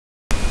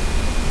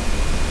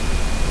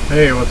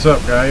Hey, what's up,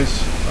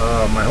 guys?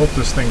 I hope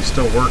this thing's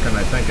still working.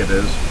 I think it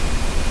is.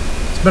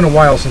 It's been a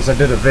while since I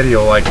did a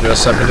video like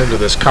this. I've been into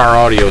this car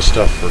audio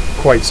stuff for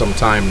quite some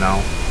time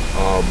now.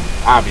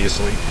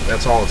 Obviously,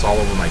 it's all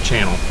over my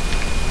channel.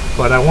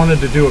 But I wanted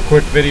to do a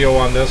quick video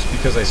on this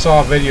because I saw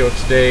a video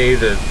today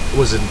that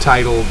was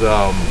entitled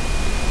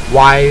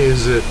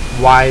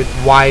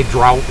why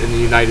drought in the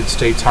United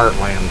States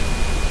heartland?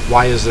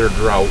 Why is there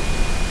drought?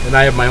 And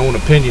I have my own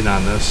opinion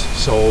on this,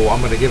 so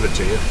I'm going to give it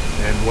to you.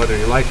 And whether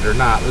you like it or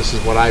not, this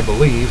is what I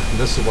believe, and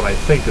this is what I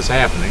think is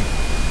happening.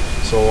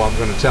 So I'm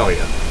going to tell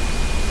you.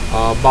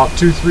 About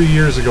 2-3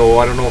 years ago,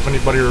 I don't know if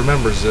anybody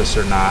remembers this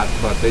or not,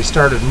 but they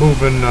started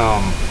moving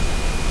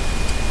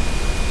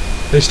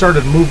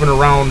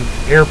around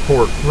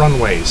airport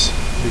runways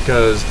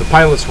because the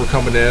pilots were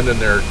coming in and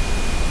their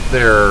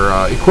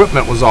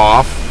equipment was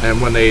off,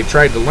 and when they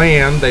tried to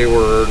land, they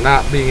were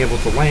not being able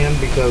to land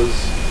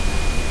because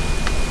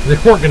they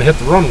weren't going to hit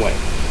the runway.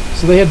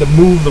 So they had to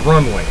move the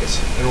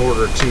runways in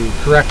order to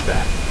correct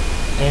that.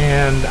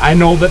 And I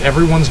know that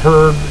everyone's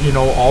heard, you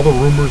know, all the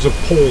rumors of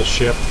pole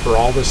shift for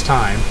all this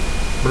time,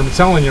 but I'm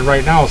telling you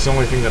right now, it's the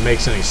only thing that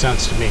makes any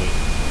sense to me.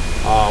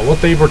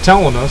 What they were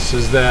telling us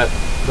is that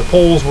the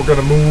poles were going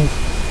to move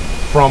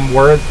from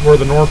where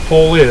the North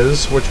Pole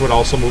is, which would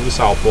also move the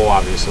South Pole,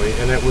 obviously,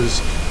 and it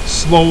was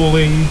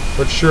slowly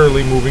but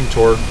surely moving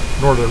toward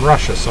northern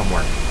Russia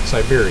somewhere,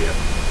 Siberia,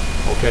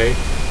 okay?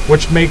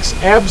 Which makes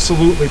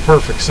absolutely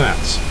perfect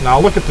sense.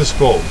 Now look at this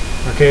globe.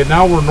 Okay,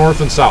 now we're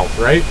north and south,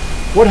 right?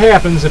 What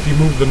happens if you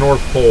move the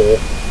North Pole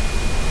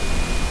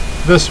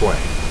this way?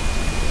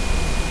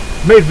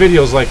 I've made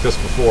videos like this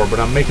before, but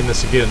I'm making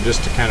this again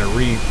just to kind of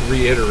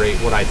reiterate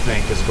what I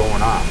think is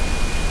going on.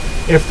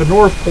 If the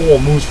North Pole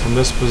moves from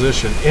this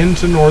position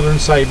into northern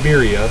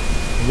Siberia,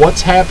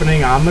 what's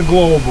happening on the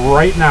globe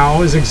right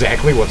now is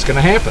exactly what's going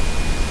to happen.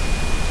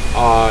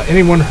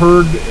 Anyone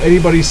heard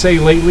anybody say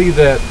lately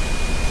that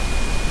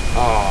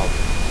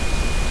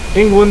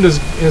England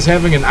is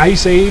having an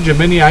ice age, a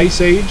mini ice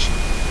age,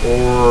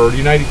 or the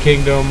United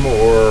Kingdom,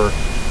 or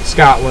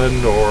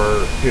Scotland,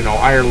 or, you know,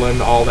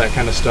 Ireland, all that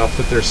kind of stuff,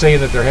 that they're saying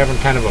that they're having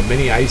kind of a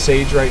mini ice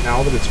age right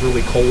now, that it's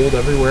really cold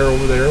everywhere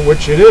over there,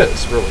 which it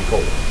is really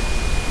cold.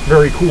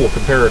 Very cool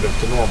comparative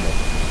to normal.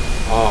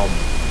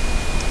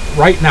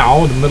 Right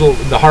now, in the middle,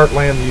 the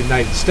heartland of the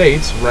United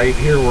States, right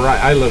here where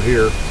I live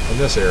here in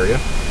this area,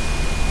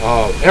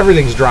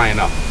 everything's drying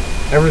up.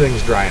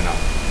 Everything's drying up.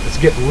 It's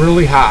getting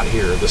really hot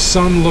here. The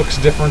sun looks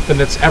different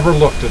than it's ever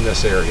looked in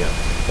this area.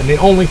 And the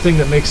only thing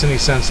that makes any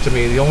sense to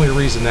me, the only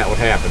reason that would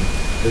happen,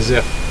 is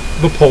if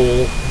the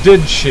pole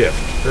did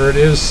shift, or it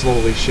is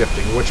slowly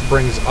shifting, which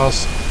brings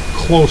us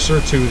closer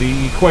to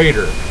the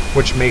equator,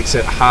 which makes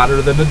it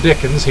hotter than the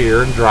dickens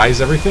here and dries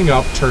everything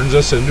up, turns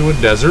us into a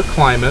desert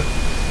climate,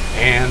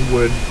 and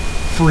would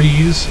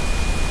freeze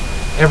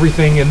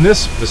everything in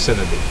this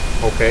vicinity,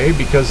 okay,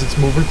 because it's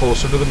moving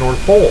closer to the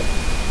North Pole.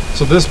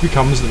 So this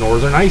becomes the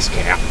northern ice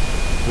cap,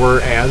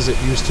 whereas it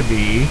used to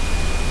be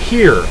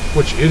here,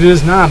 which it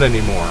is not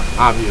anymore,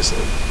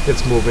 obviously.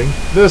 It's moving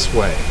this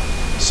way.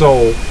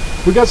 So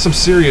we got some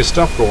serious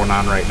stuff going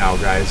on right now,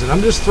 guys, and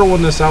I'm just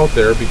throwing this out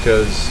there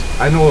because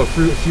I know a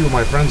few of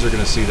my friends are going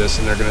to see this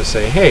and they're going to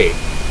say, hey,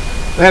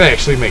 that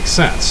actually makes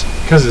sense,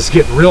 because it's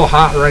getting real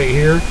hot right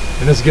here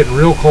and it's getting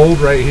real cold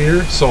right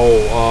here, so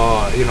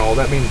you know,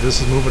 that means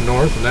this is moving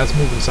north and that's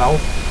moving south.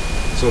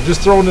 So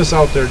just throwing this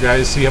out there,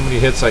 guys, see how many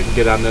hits I can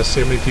get on this,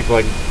 see how many people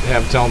I can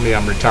have telling me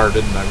I'm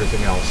retarded and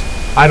everything else.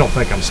 I don't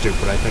think I'm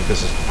stupid. I think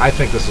this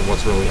is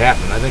what's really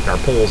happening. I think our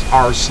poles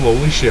are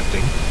slowly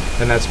shifting,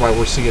 and that's why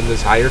we're seeing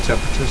these higher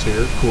temperatures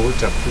here, cooler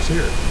temperatures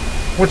here.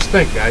 What you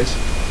think, guys?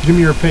 Give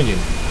me your opinion.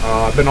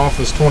 I've been off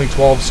this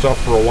 2012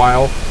 stuff for a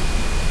while.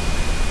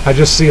 I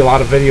just see a lot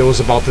of videos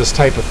about this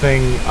type of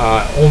thing,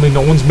 only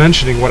no one's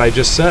mentioning what I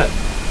just said.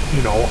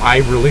 You know,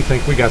 I really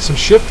think we got some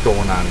shift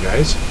going on,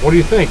 guys. What do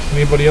you think?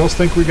 Anybody else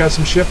think we got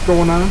some shift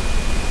going on?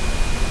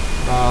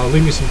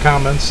 Leave me some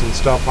comments and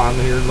stuff on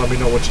here and let me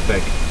know what you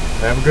think.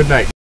 Have a good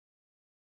night.